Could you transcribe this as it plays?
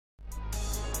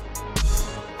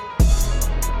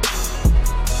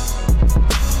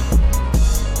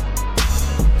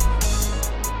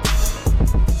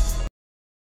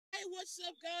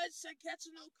Seketsu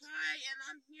no Kai, and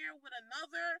I'm here with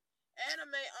another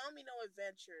anime AMINO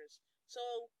Adventures.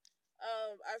 So,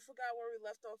 I forgot where we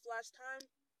left off last time,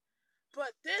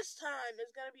 but this time is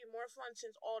gonna be more fun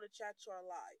since all the chats are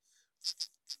live,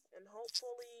 and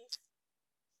hopefully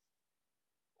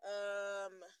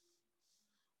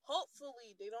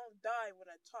they don't die when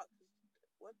I talk.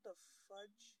 What the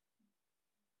fudge?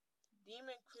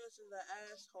 Demon Chris is an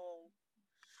asshole.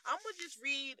 I'ma just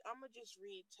read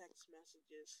text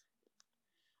messages.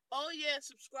 Oh yeah,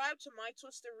 subscribe to My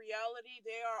Twisted Reality.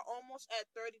 They are almost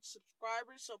at 30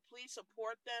 subscribers, so please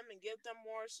support them and give them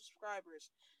more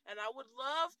subscribers. And I would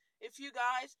love if you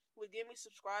guys would give me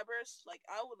subscribers. Like,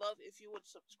 I would love if you would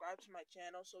subscribe to my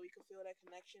channel so we can feel that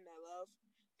connection, that love.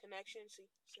 Connection, see,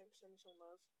 send me some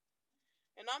love.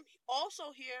 And I'm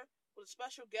also here with a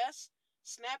special guest,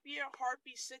 Snappier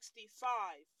Harpy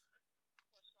 65.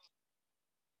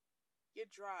 You're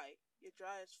dry. You're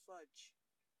dry as fudge.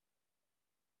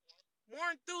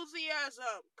 More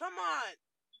enthusiasm! Come on!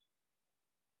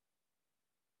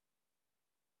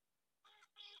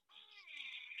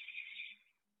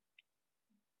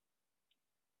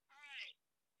 Alright.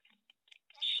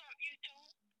 What's up, YouTube?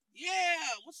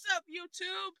 Yeah! What's up,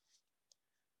 YouTube?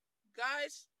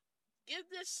 Guys, give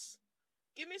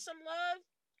me some love.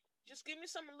 Just give me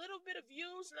a little bit of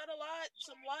views, not a lot.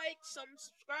 Some likes, some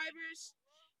subscribers.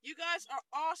 You guys are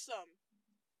awesome.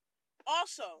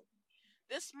 Also,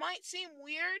 this might seem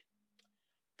weird,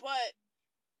 but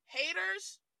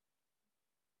haters,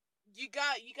 you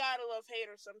gotta love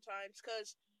haters sometimes,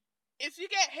 cause if you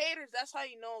get haters, that's how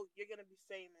you know you're gonna be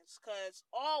famous. Cause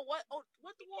what the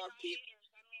world people.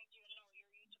 Haters, that means you know your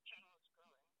YouTube channel is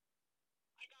growing.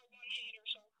 I got one hater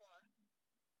so far.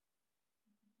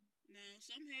 No,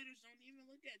 some haters don't even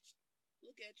look at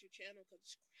your channel because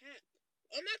it's crap.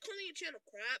 I'm not calling your channel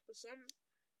crap, but some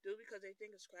do because they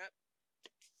think it's crap.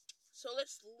 So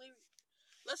let's read. I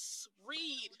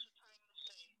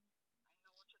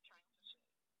know what you're trying to say.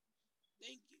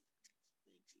 Thank you.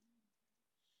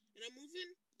 And I'm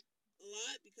moving a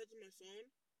lot because of my phone,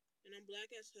 and I'm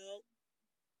black as hell.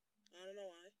 I don't know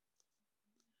why.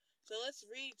 So let's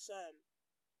read some.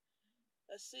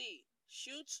 Let's see.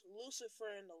 Shoots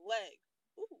Lucifer in the leg.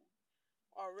 Ooh,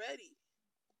 already.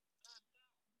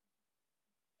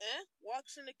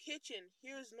 Walks in the kitchen,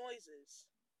 hears noises.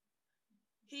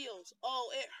 Heals.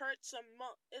 Oh, it hurts some.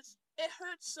 It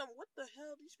hurts some. What the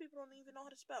hell? These people don't even know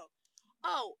how to spell.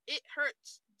 Oh, it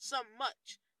hurts some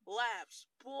much. Laughs.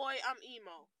 Boy, I'm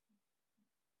emo.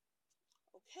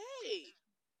 Okay.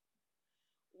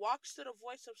 Walks to the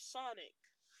voice of Sonic.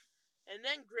 And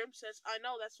then Grim says, I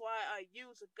know, that's why I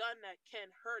use a gun that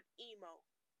can hurt emo.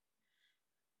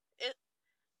 It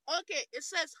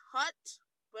says hut,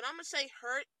 but I'm gonna say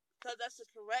hurt because that's the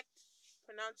correct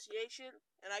pronunciation,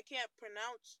 and I can't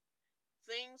pronounce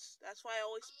things. That's why I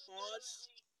always pause.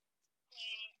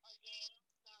 Playing a game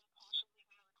that I'm possibly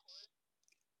gonna record for,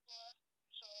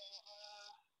 so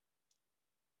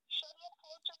should look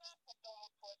forward to that, but don't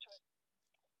look forward to it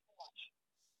too much.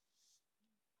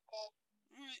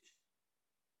 Okay?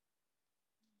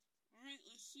 Alright,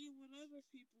 let's see whatever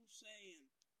people saying.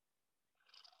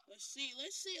 Let's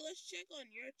check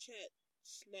on your chat,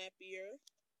 Snappier.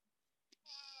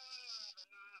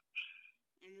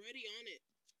 I'm already on it.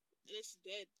 And it's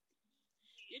dead.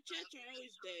 Your chats are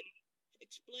always dead.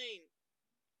 Explain.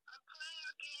 I'm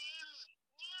playing a game.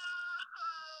 No!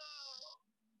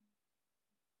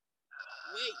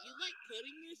 Wait, you like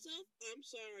cutting yourself? I'm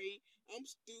sorry. I'm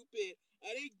stupid.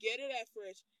 I didn't get it at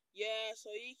first. Yeah,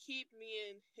 so he keep me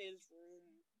in his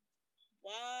room.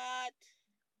 What?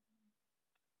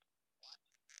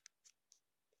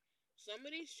 Some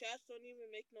of these chats don't even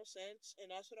make no sense,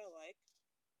 and that's what I like.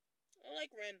 I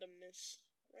like randomness.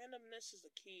 Randomness is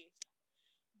the key.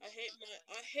 I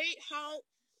hate how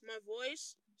my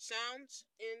voice sounds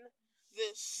in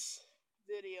this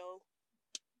video. I hate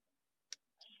how my voice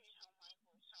sounds in every other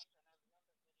video.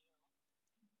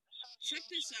 Check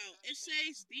this out. It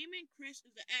says Demon Chris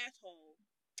is an asshole.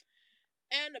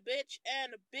 And a bitch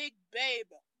and a big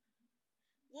babe.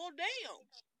 Well, damn.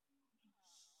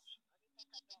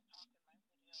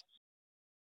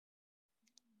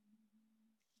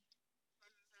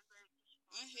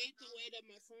 I hate the way that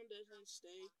my phone doesn't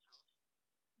stay.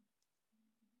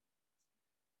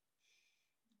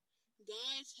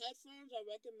 Guys, headphones are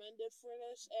recommended for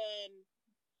this, and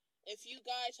if you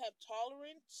guys have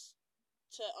tolerance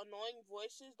to annoying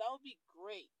voices, that would be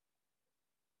great.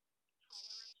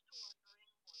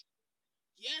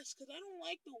 Yes, because I don't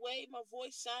like the way my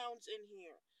voice sounds in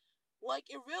here. Like,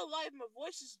 in real life, my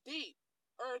voice is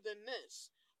deeper than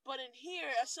this. But in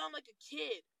here, I sound like a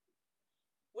kid.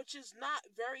 which is not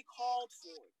very called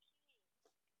for.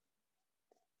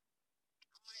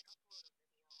 I might upload a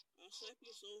video. I'll slap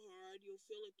you so hard you'll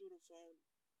feel it through the phone.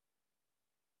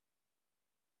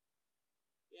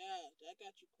 Yeah, that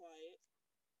got you quiet.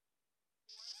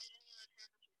 What? I didn't even hear what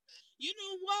you said. You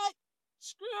know what?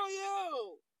 Screw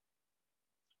you!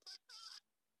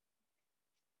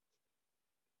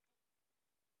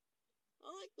 I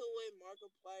like the way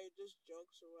Markiplier just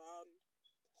jokes around.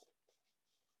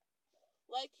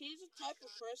 Like, he's the type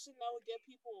of person that would get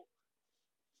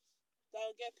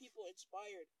people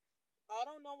inspired. I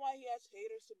don't know why he has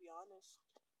haters, to be honest.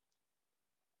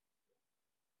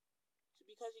 Is it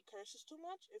because he curses too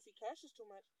much? If he curses too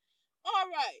much.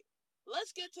 Alright,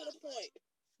 let's get to the point.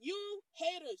 You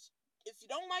haters, if you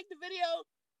don't like the video,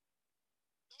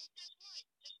 Don't dislike,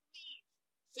 just leave.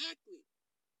 exactly.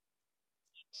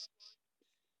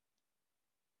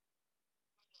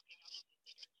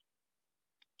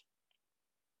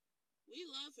 We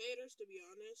love haters, to be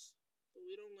honest, but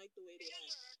we don't like the way they Haters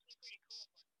act. are actually pretty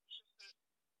cool, but it's just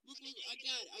that Look,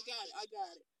 I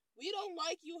got it. We don't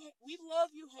like you. We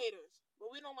love you haters,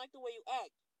 but we don't like the way you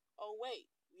act. Oh wait,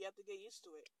 we have to get used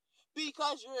to it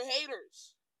because you're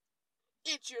haters.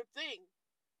 It's your thing.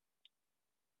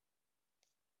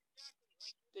 exactly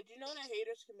like Did you know that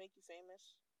haters can make you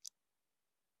famous?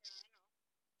 yeah,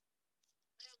 I know.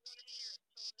 I have one hater,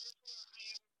 so therefore I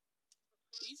am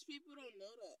These people don't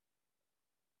know that.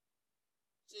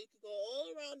 So you could go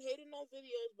all around hating on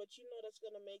videos, but you know that's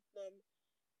gonna make them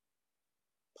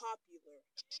popular.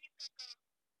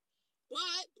 the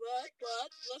mini pekka.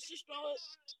 But let's just throw it.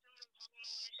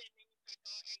 When I say mini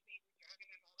pekka and baby dragon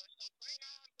and all that stuff. Right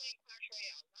now I'm playing Clash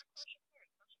Royale, not Clash of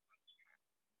Clans. Clash of Clans is crap.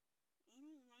 I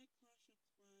don't like Clash of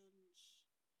Clans.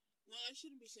 Well, I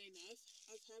shouldn't be saying that.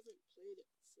 I haven't played it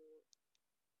before.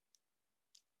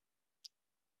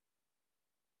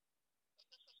 Don't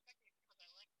disrespect me because I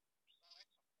like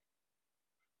something.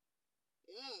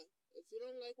 Yeah, if you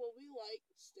don't like what we like,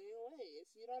 stay away. If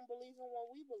you don't believe in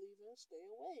what we believe in, stay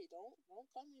away. Don't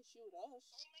come and shoot us.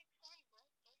 Don't make fun, bro.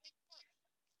 Don't make fun.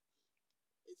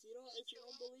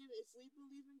 If we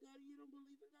believe in God and you don't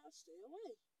believe in God, stay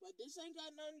away. But this ain't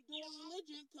got nothing to do with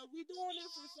religion, cause we doing it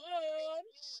for fun.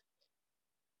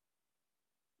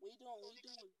 We doing.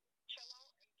 Chill out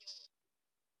and deal with it.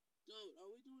 Dude, are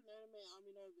we doing anime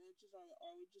AMINO ADVENTURES or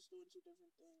are we just doing two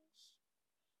different things?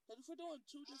 Cause if we're doing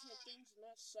two different things, then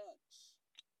that sucks.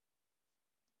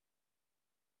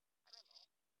 I don't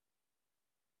know.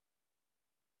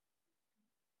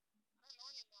 I don't know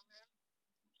anymore, man.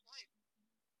 It's life.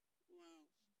 Wow.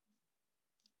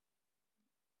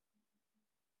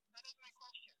 That is my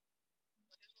question.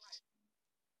 What is life?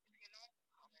 If you know,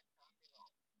 comment down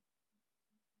below.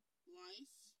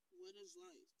 Life? What is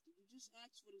life? Did you just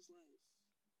ask what is life?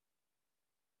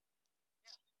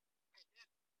 Yes, I did.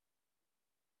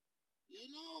 You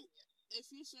know,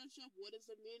 if you search up what is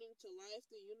the meaning to life,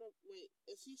 then you know. Wait,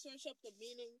 if you search up the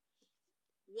meaning,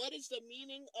 what is the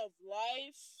meaning of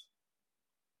life?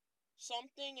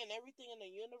 Something and everything in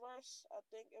the universe. I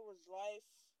think it was life.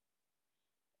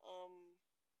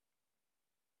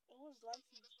 It was life.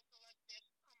 Something like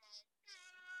this.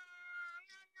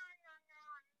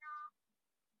 Come on.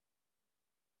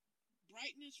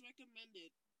 Brightness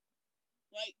recommended.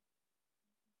 Like,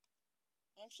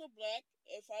 I'm so black.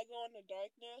 If I go in the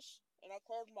darkness and I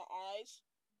close my eyes,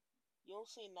 you'll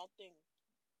see nothing.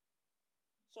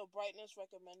 So brightness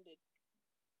recommended.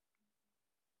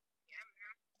 Yeah,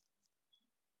 man.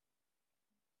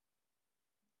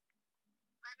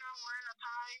 Right now we're in a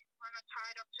tie. We're in a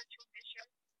tied up situation.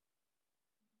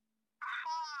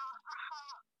 Aha! Aha!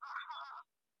 Aha!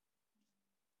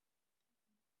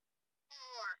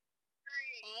 4,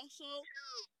 3, Also,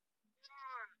 2,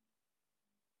 1.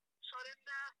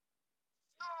 Surrender.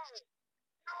 No!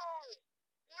 No!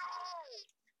 No!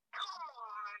 Come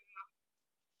on!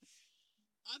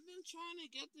 I've been trying to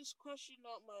get this question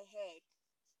out my head.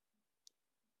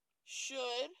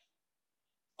 Should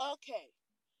okay.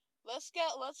 Let's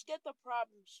get the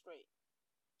problem straight.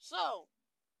 So,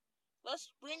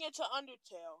 let's bring it to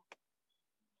Undertale.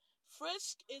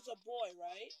 Frisk is a boy,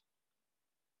 right?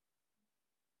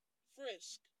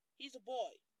 Frisk, he's a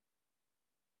boy.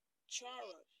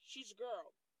 Chara, she's a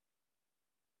girl.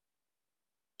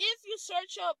 If you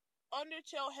search up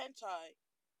Undertale hentai,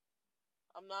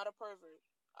 I'm not a pervert.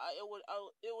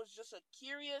 It was just a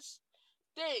curious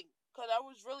thing because I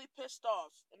was really pissed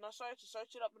off, and I started to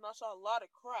search it up, and I saw a lot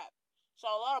of crap. Saw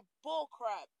a lot of bull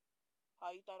crap.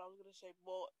 How you thought I was gonna say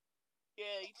bull?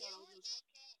 Yeah, you thought I was gonna.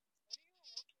 What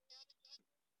are you looking at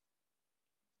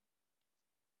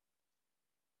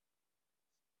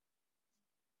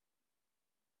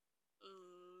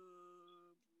exactly?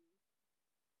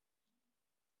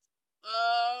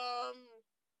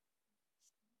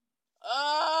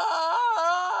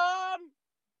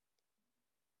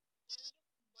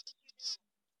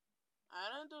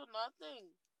 nothing.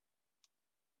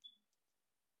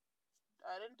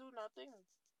 I didn't do nothing. I don't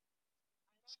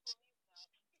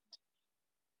believe that.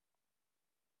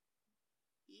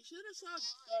 You should have saw.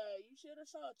 You should have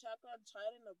saw Attack on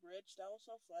Titan, the bridge. That was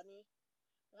so funny.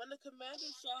 When the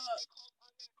commander saw, They called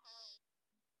Armin Carl.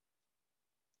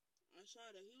 I saw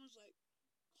that he was like,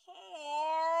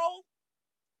 Carl.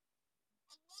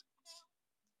 I'm not Carl.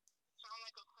 Sound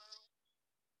like a Carl.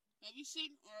 Have you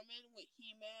seen Armin with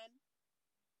He-Man?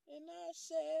 And I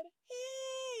said,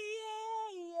 hey, yeah,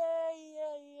 yeah,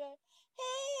 yeah, yeah.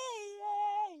 Hey,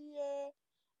 yeah, yeah.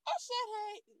 I said,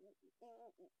 hey,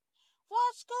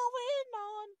 what's going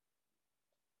on?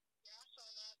 Yeah, I saw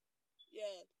that.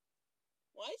 Yeah.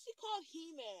 Why is he called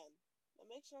He-Man? That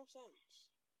makes no sense.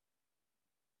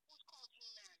 Who's called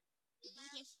He-Man?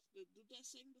 The dude that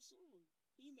sang the song.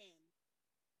 He-Man.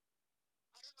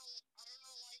 I don't know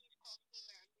why he's called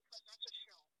He-Man, because that's a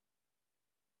show.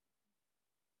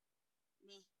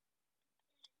 Meh.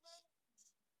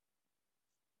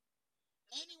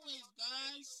 Anyways,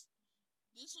 guys,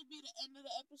 this will be the end of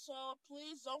the episode.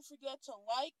 Please don't forget to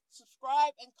like,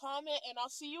 subscribe, and comment, and I'll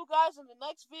see you guys in the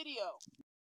next video.